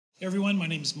Hey everyone, my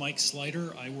name is Mike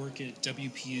Sluyter. I work at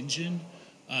WP Engine.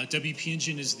 WP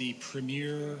Engine is the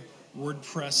premier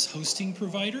WordPress hosting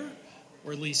provider,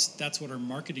 or at least that's what our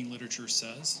marketing literature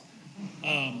says.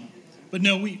 But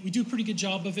no, we do a pretty good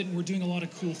job of it, and we're doing a lot of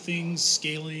cool things,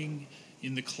 scaling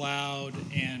in the cloud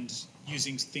and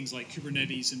using things like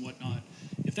Kubernetes and whatnot.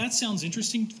 If that sounds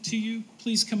interesting to you,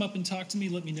 please come up and talk to me.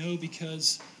 Let me know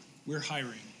because we're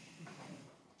hiring.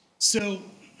 So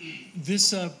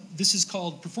this is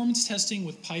called Performance Testing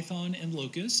with Python and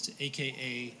Locust,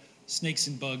 aka Snakes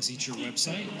and Bugs Eat Your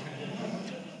Website.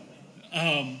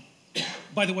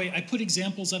 By the way, I put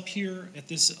examples up here at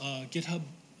this GitHub,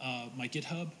 my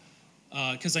GitHub,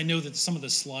 because I know that some of the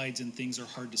slides and things are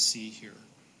hard to see here.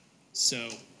 So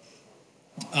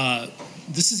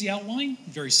this is the outline,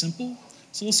 very simple.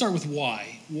 So let's start with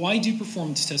why. Why do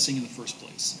performance testing in the first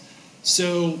place?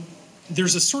 So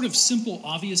there's a sort of simple,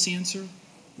 obvious answer,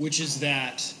 which is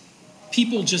that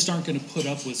people just aren't going to put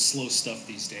up with slow stuff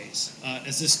these days.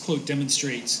 As this quote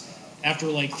demonstrates, after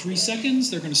like 3 seconds,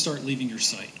 they're going to start leaving your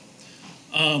site.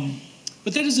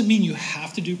 But that doesn't mean you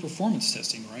have to do performance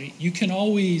testing, right? You can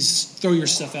always throw your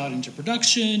stuff out into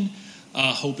production,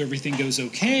 hope everything goes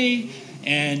okay,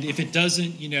 and if it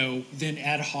doesn't, then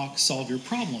ad hoc solve your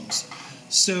problems.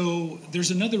 So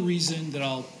there's another reason that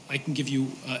I can give you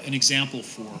an example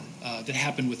for that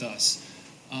happened with us.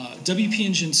 WP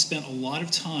Engine spent a lot of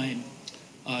time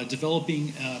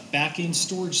developing a back-end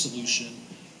storage solution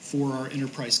for our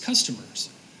enterprise customers.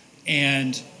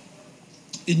 And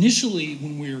initially,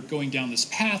 when we were going down this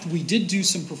path, we did do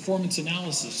some performance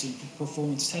analysis and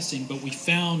performance testing, but we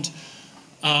found,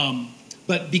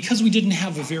 but because we didn't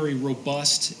have a very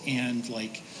robust and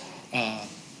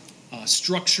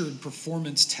structured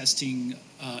performance testing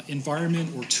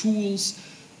environment or tools,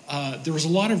 there was a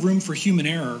lot of room for human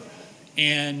error.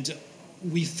 And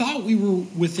we thought we were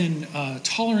within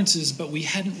tolerances, but we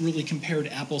hadn't really compared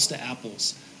apples to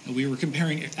apples. And we were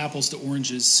comparing apples to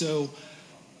oranges. So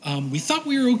we thought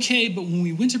we were okay, but when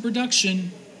we went to production,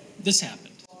 this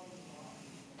happened.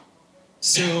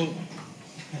 So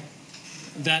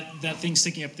that thing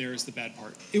sticking up there is the bad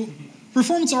part.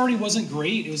 Performance already wasn't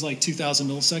great. It was like 2,000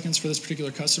 milliseconds for this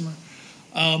particular customer.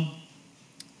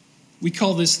 We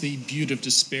call this the butte of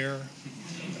despair.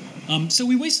 So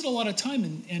we wasted a lot of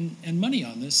time and money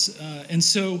on this. And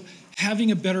so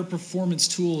having a better performance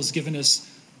tool has given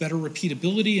us better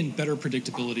repeatability and better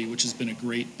predictability, which has been a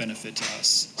great benefit to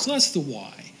us. So that's the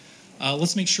why.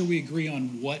 Let's make sure we agree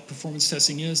on what performance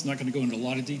testing is. I'm not going to go into a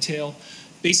lot of detail.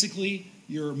 Basically,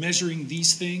 you're measuring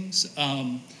these things.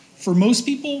 For most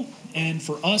people, and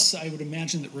for us, I would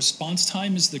imagine that response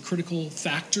time is the critical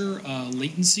factor,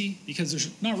 latency, because there's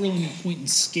not really any point in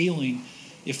scaling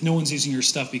if no one's using your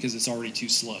stuff because it's already too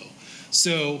slow.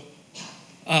 So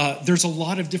there's a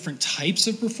lot of different types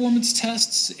of performance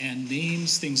tests and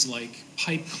names, things like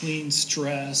pipe clean,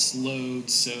 stress, load,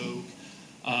 soak,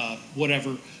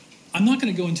 whatever. I'm not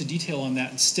going to go into detail on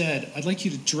that. Instead, I'd like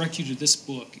to direct you to this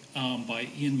book by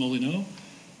Ian Molyneux.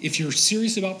 If you're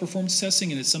serious about performance testing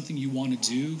and it's something you want to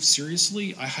do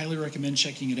seriously, I highly recommend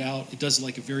checking it out. It does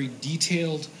like a very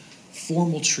detailed,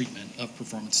 formal treatment of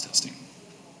performance testing.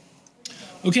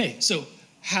 Okay, so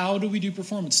how do we do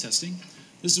performance testing?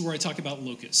 This is where I talk about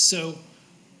Locust. So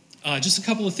just a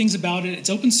couple of things about it. It's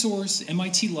open source,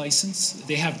 MIT license.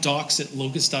 They have docs at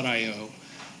locust.io,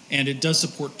 and it does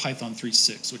support Python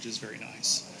 3.6, which is very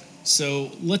nice. So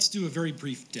let's do a very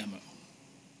brief demo.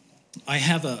 I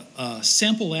have a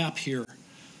sample app here.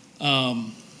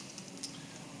 Can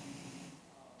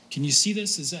you see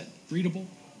this? Is that readable?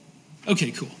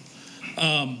 Okay, cool.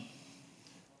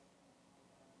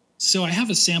 So I have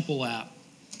a sample app.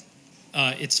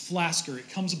 It's Flasker. It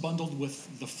comes bundled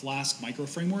with the Flask micro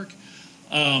framework.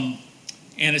 And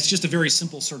it's just a very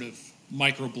simple sort of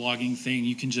micro-blogging thing.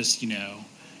 You can just,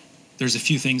 there's a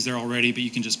few things there already, but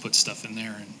you can just put stuff in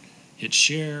there and hit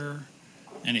share,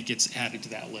 and it gets added to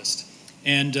that list.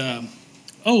 And,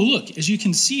 oh, look, as you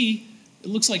can see, it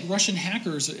looks like Russian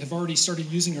hackers have already started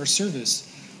using our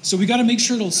service. So we got to make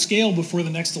sure it'll scale before the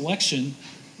next election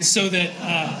so that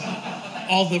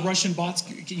all the Russian bots,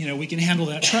 we can handle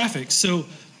that traffic. So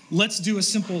let's do a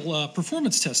simple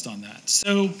performance test on that.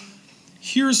 So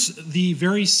here's the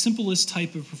very simplest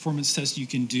type of performance test you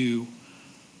can do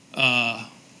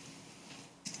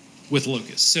with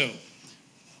Locust. So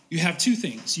you have two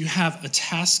things. You have a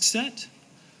task set.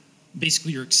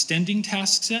 Basically, you're extending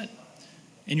task set,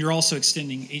 and you're also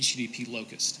extending HTTP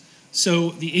Locust. So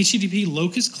the HTTP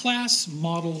Locust class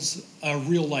models a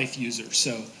real-life user,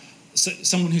 so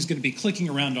someone who's going to be clicking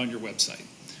around on your website.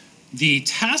 The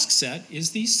task set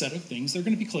is the set of things they're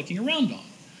going to be clicking around on.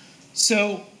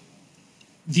 So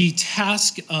The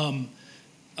task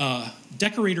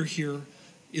decorator here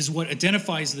is what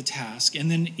identifies the task, and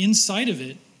then inside of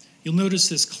it, you'll notice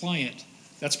this client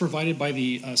that's provided by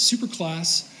the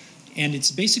superclass, and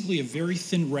it's basically a very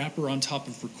thin wrapper on top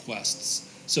of requests.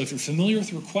 So if you're familiar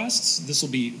with requests, this will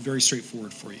be very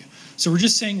straightforward for you. So we're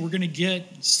just saying we're going to get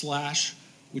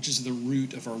 / which is the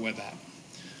root of our web app.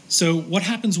 So what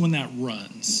happens when that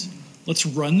runs? Let's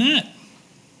run that.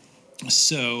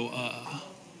 So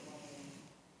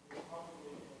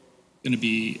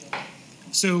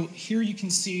so here you can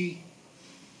see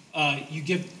you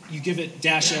give it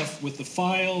 -f with the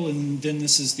file, and then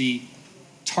this is the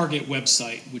target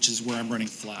website, which is where I'm running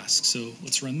Flask. So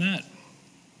let's run that.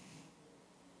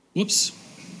 Whoops.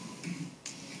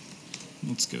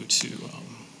 Let's go to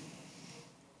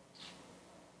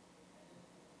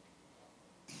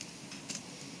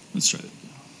let's try that.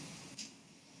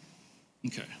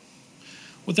 Okay.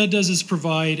 What that does is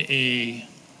provide a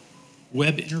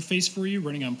web interface for you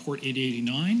running on port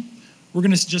 8089. We're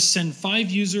going to just send 5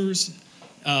 users,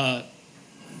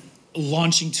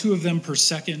 launching 2 of them per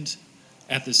second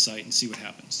at this site and see what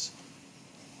happens.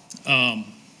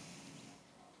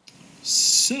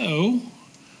 So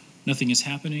nothing is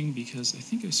happening because I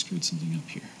think I screwed something up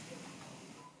here.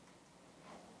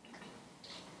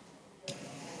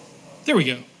 There we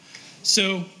go.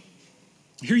 So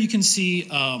here you can see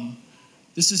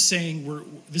this is saying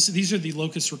these are the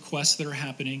Locust requests that are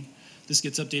happening. This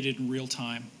gets updated in real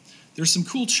time. There's some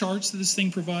cool charts that this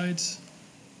thing provides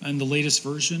in the latest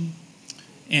version.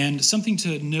 And something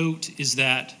to note is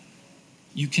that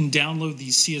you can download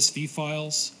these CSV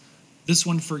files. This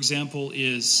one, for example,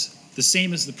 is the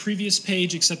same as the previous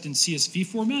page except in CSV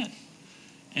format.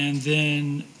 And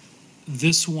then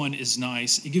this one is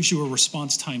nice. It gives you a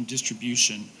response time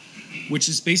distribution, which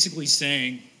is basically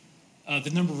saying the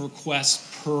number of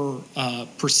requests per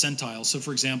percentile. So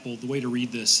for example, the way to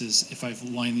read this is if I've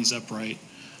lined these up right,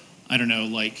 I don't know,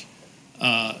 like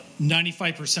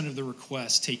 95% of the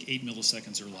requests take 8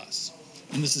 milliseconds or less.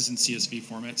 And this is in CSV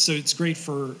format. So it's great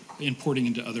for importing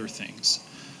into other things.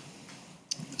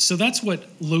 So that's what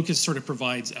Locust sort of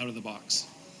provides out of the box.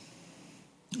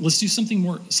 Let's do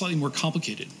something slightly more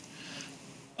complicated.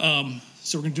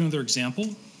 So we're going to do another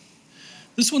example.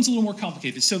 This one's a little more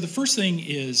complicated. So the first thing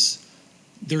is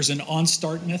there's an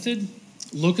onStart method.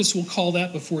 Locust will call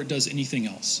that before it does anything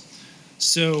else.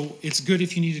 So it's good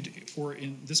if you needed, or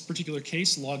in this particular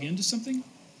case, log into something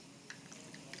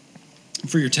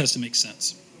for your test to make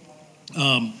sense.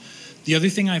 The other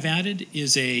thing I've added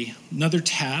is another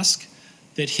task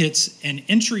that hits an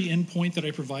entry endpoint that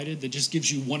I provided that just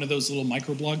gives you one of those little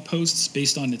microblog posts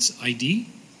based on its ID.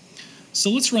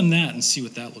 So let's run that and see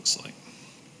what that looks like.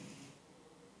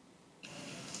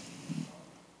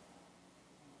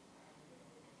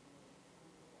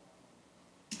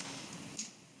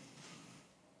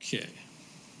 Okay.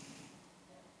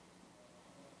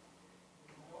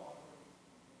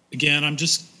 Again, I don't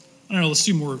know, let's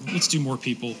do more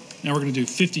people. Now we're going to do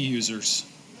 50 users.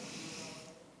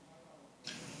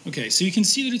 Okay, so you can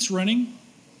see that it's running.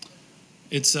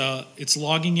 It's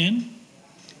logging in,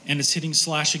 and it's hitting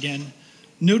 / again.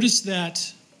 Notice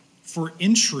that for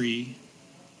entry,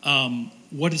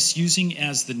 what it's using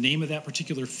as the name of that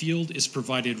particular field is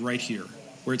provided right here,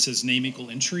 where it says name =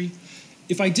 entry.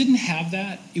 If I didn't have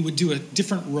that, it would do a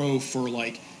different row for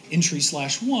like entry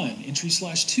 /1, entry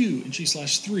 /2, entry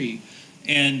 /3,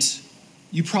 and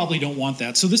you probably don't want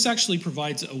that. So this actually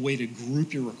provides a way to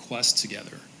group your requests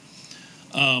together.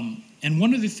 And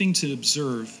one other thing to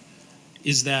observe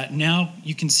is that now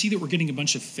you can see that we're getting a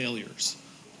bunch of failures.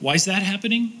 Why is that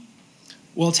happening?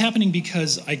 Well, it's happening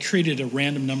because I created a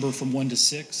random number from 1 to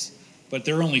 6, but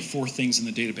there are only 4 things in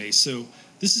the database. So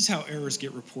this is how errors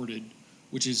get reported,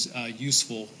 which is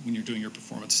useful when you're doing your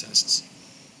performance tests.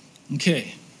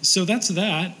 Okay, so that's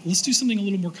that. Let's do something a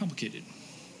little more complicated.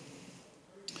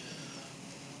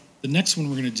 The next one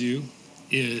we're going to do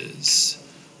is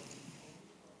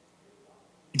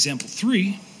example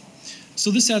 3. So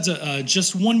this adds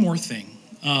just one more thing.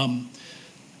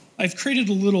 I've created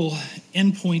a little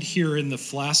endpoint here in the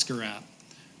Flasker app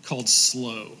called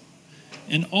slow.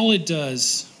 And all it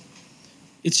does,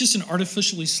 it's just an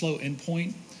artificially slow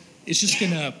endpoint. It's just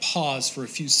going to pause for a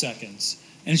few seconds.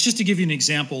 And it's just to give you an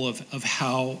example of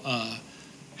how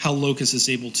Locust is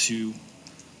able to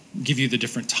give you the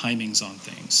different timings on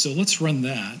things. So let's run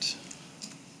that.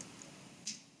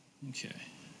 Okay.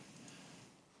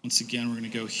 Once again, we're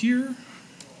going to go here.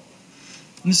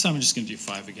 And this time I'm just going to do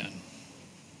 5 again.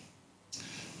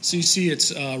 So you see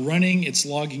it's running, it's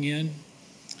logging in.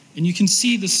 And you can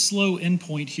see the slow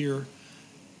endpoint here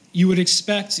you would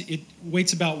expect it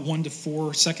waits about 1 to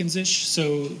 4 seconds-ish,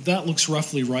 so that looks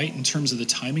roughly right in terms of the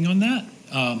timing on that.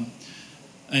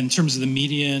 In terms of the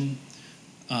median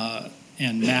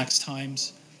and max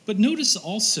times. But notice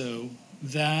also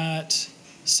that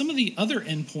some of the other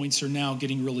endpoints are now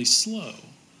getting really slow.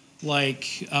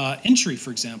 Like entry,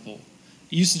 for example.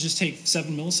 It used to just take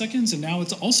 7 milliseconds, and now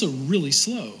it's also really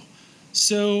slow.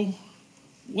 So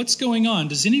what's going on?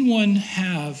 Does anyone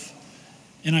have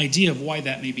an idea of why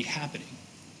that may be happening?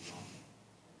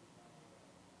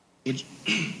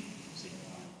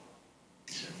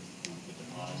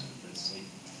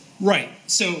 Right.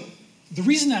 So the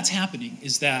reason that's happening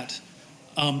is that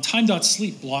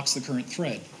time.sleep blocks the current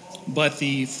thread, but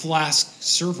the Flask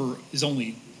server is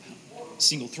only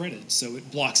single-threaded, so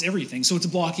it blocks everything. So it's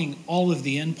blocking all of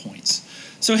the endpoints.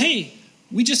 So hey,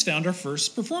 we just found our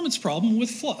first performance problem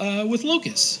with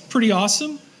Locust. Pretty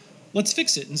awesome. Let's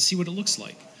fix it and see what it looks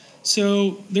like.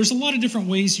 So there's a lot of different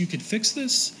ways you could fix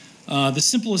this. The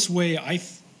simplest way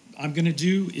I'm going to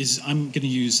do is I'm going to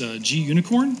use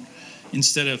GUnicorn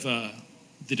instead of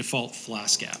the default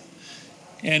Flask app.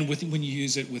 And when you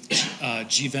use it with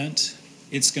gvent,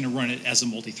 it's going to run it as a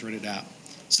multi-threaded app.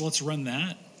 So let's run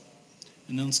that,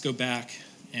 and then let's go back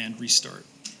and restart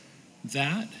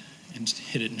that and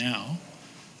hit it now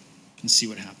and see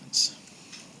what happens.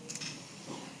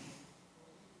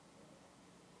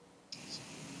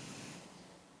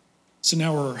 So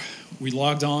now we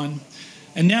logged on,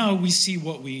 and now we see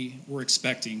what we were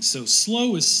expecting. So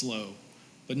slow is slow,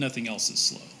 but nothing else is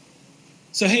slow.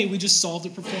 So hey, we just solved a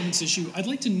performance issue. I'd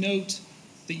like to note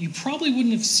that you probably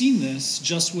wouldn't have seen this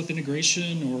just with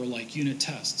integration or like unit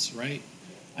tests, right?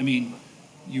 I mean,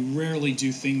 you rarely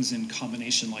do things in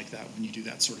combination like that when you do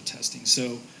that sort of testing.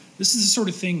 So this is the sort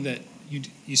of thing that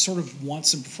you sort of want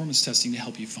some performance testing to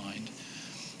help you find.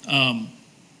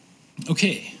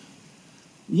 Okay,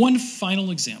 one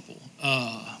final example.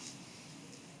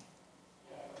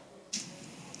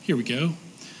 Here we go.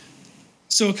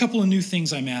 So a couple of new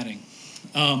things I'm adding.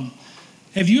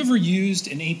 Have you ever used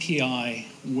an API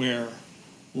where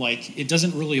like it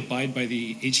doesn't really abide by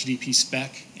the HTTP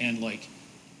spec and like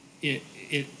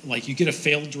like you get a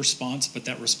failed response, but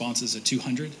that response is a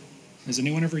 200? Has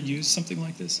anyone ever used something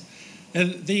like this?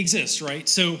 They exist, right?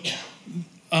 So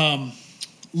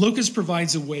Locust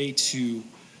provides a way to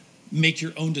make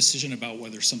your own decision about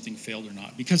whether something failed or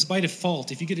not. Because by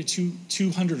default, if you get a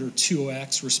 200 or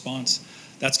 2x response,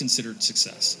 that's considered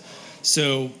success.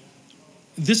 So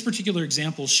this particular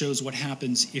example shows what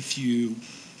happens if you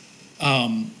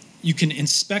can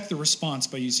inspect the response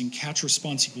by using catch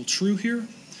response equal true here.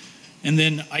 And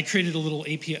then I created a little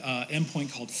API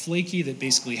endpoint called flaky that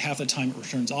basically half the time it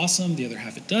returns awesome, the other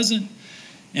half it doesn't.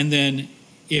 And then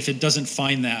if it doesn't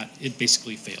find that, it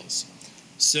basically fails.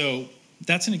 So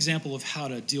that's an example of how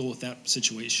to deal with that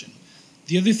situation.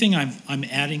 The other thing I'm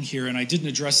adding here, and I didn't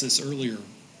address this earlier,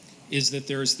 is that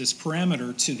there's this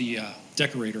parameter to the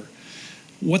decorator.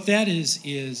 What that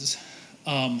is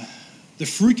the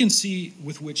frequency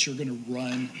with which you're going to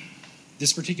run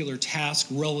this particular task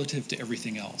relative to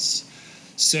everything else.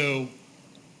 So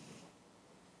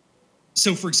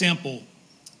for example,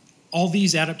 all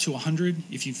these add up to 100.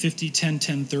 If you 50, 10,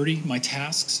 10, 30, my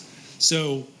tasks.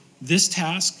 So this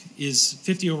task is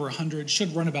 50 over 100,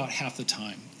 should run about half the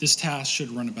time. This task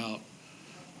should run about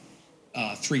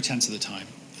 3/10 of the time.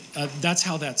 That's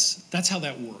how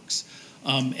that works.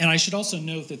 And I should also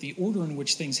note that the order in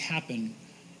which things happen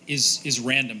is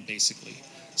random, basically.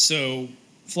 So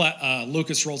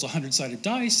Locust rolls 100-sided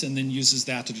dice and then uses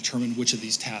that to determine which of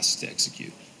these tasks to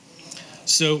execute.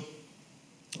 So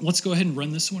let's go ahead and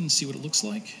run this one and see what it looks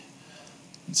like.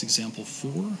 That's example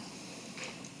 4.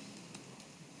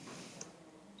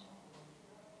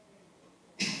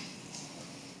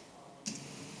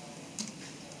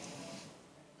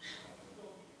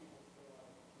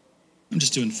 I'm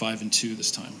just doing 5 and 2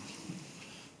 this time.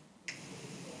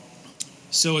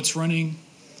 So it's running.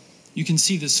 You can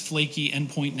see this flaky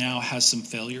endpoint now has some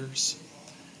failures.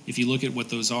 If you look at what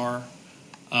those are,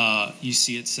 you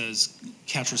see it says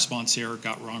catch response error,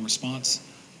 got wrong response.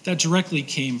 That directly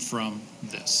came from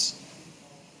this.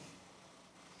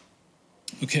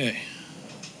 Okay.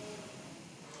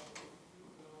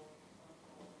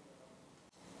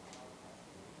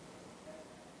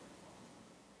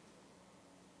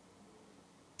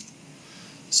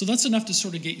 So that's enough to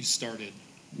sort of get you started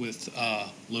with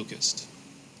Locust.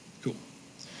 Cool.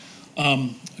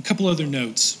 A couple other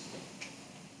notes.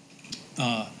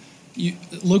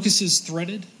 Locust is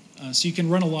threaded, so you can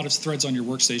run a lot of threads on your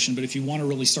workstation, but if you want to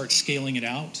really start scaling it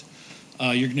out,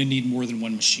 you're going to need more than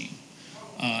one machine.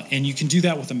 And you can do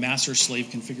that with a master-slave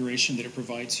configuration that it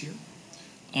provides here.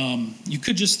 You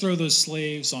could just throw those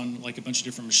slaves on like a bunch of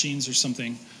different machines or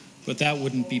something, but that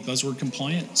wouldn't be buzzword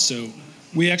compliant. So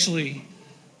we got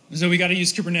to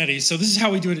use Kubernetes. So this is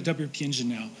how we do it at WP Engine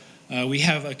now. We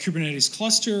have a Kubernetes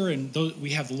cluster, and we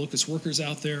have the Locust workers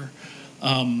out there.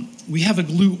 We have a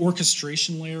glue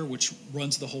orchestration layer, which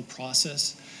runs the whole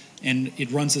process, and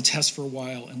it runs the test for a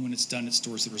while, and when it's done, it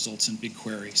stores the results in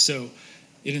BigQuery. So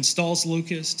it installs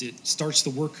Locust, it starts the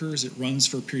workers, it runs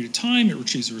for a period of time, it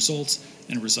retrieves the results,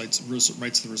 and it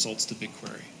writes the results to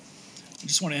BigQuery. I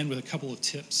just want to end with a couple of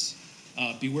tips.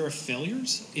 Beware of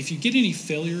failures. If you get any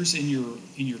failures in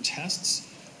your tests,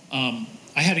 I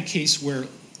had a case where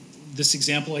this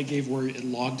example I gave where it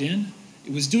logged in,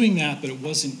 it was doing that, but it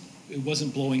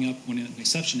wasn't blowing up when an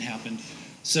exception happened.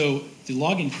 So the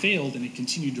login failed and it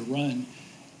continued to run,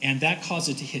 and that caused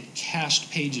it to hit cached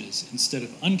pages instead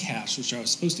of uncached, which I was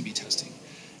supposed to be testing.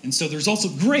 And so the results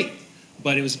looked great,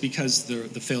 but it was because the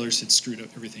failures had screwed up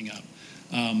everything up.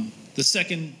 That's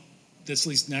at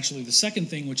least naturally the second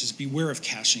thing, which is beware of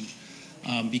caching,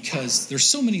 because there's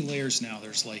so many layers now.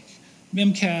 There's like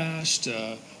memcached,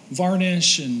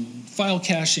 varnish, and file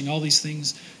caching, all these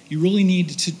things. You really need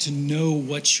to know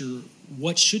what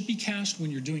should be cached when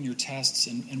you're doing your tests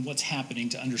and what's happening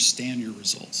to understand your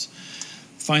results.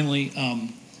 Finally,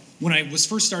 when I was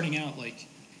first starting out, like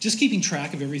just keeping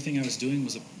track of everything I was doing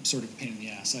was a sort of a pain in the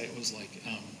ass. I was like,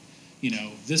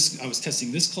 I was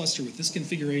testing this cluster with this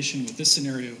configuration, with this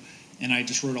scenario, and I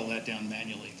just wrote all that down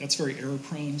manually. That's very error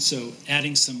prone, so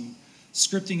adding some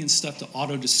scripting and stuff to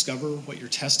auto-discover what you're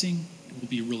testing will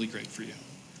be really great for you.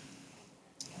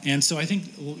 And so I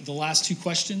think the last two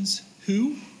questions,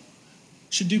 who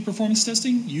should do performance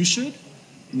testing? You should.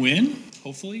 When?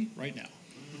 Hopefully right now.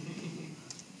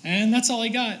 And that's all I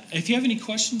got. If you have any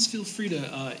questions, feel free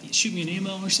to shoot me an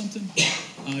email or something.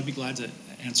 I'd be glad to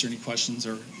answer any questions,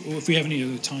 or if we have any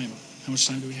other time. How much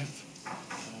time do we have?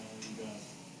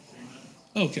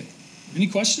 Oh, okay. Any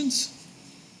questions?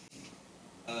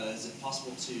 Is it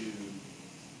possible to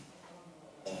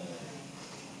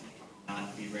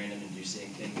not be random inducing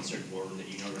things in a certain order that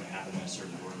you know are going to happen in a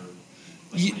certain order?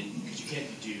 Because you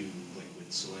can't do, like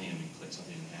with Selenium, you click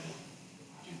something and have it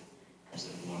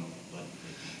do one button.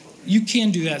 You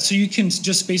can do that. So you can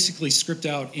just basically script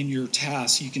out in your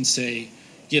task, you can say,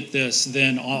 get this,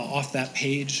 then off that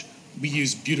page, we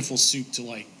use Beautiful Soup to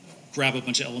like grab a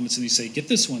bunch of elements and you say, get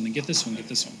this one, then get this one, get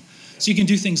this one. So you can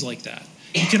do things like that.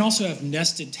 You can also have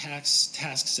nested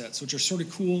task sets, which are sort of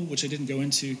cool, which I didn't go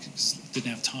into because I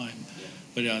didn't have time.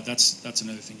 But that's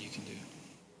another thing you can do.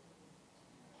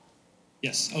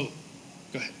 Yes. Oh,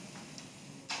 go ahead.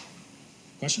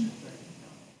 Question?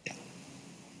 Yeah.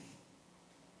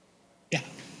 Yeah.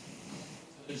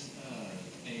 There's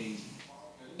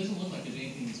it doesn't look like there's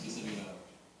anything specific about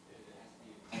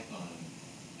Python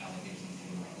allocation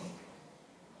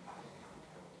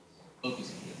for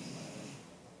Locust.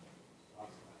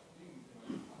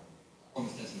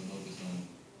 Performance testing with Locust on.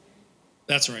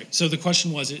 That's right. So the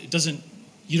question was,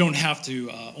 you don't have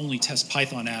to only test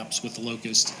Python apps with the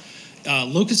Locust.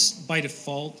 Locust by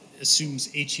default assumes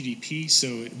HTTP, so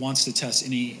it wants to test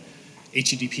any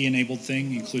HTTP-enabled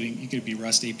thing, including, it could be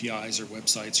REST APIs or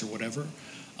websites or whatever.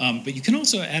 But you can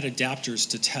also add adapters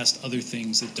to test other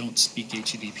things that don't speak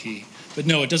HTTP. But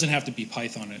no, it doesn't have to be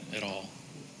Python at all.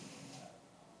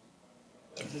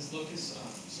 This Locust,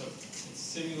 so it's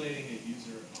simulating a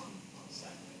user on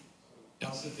site. So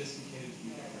how sophisticated do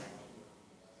you interact?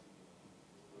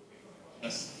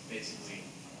 That's basically.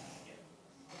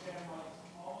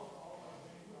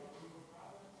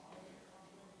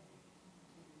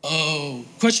 Oh,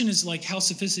 question is like, how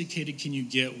sophisticated can you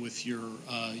get with your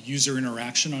user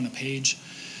interaction on a page?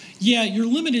 Yeah, you're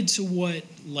limited to what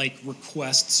like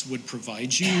requests would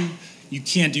provide you. You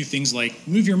can't do things like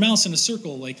move your mouse in a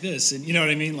circle like this, and you know what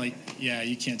I mean? Like, yeah,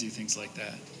 you can't do things like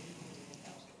that.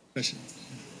 Question?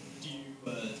 Do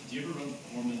you ever run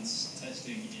performance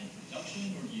testing in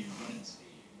production, or do you run it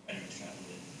and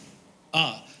extrapolate?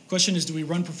 Question is, do we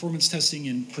run performance testing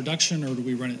in production or do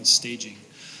we run it in staging?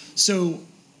 So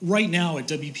right now at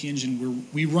WP Engine,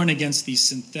 we run against these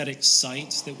synthetic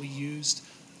sites that we used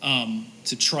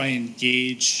to try and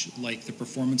gauge like the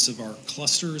performance of our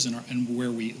clusters and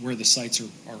where the sites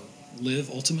live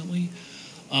ultimately.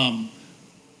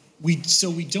 We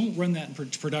don't run that in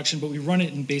production, but we run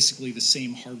it in basically the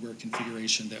same hardware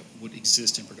configuration that would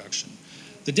exist in production.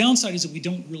 The downside is that we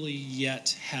don't really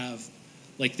yet have,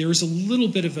 like, there's a little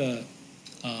bit of a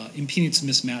impedance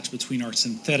mismatch between our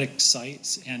synthetic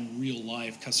sites and real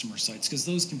live customer sites, because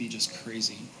those can be just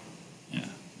crazy. Yeah.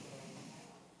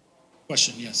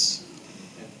 Question, yes.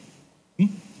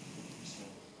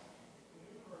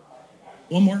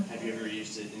 One more. Have you ever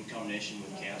used it in combination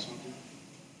with Chaos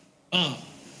Monkey?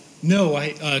 No.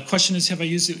 Question is, have I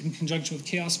used it in conjunction with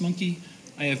Chaos Monkey?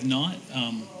 I have not.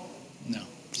 No.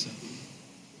 So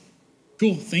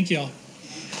cool. Thank you all.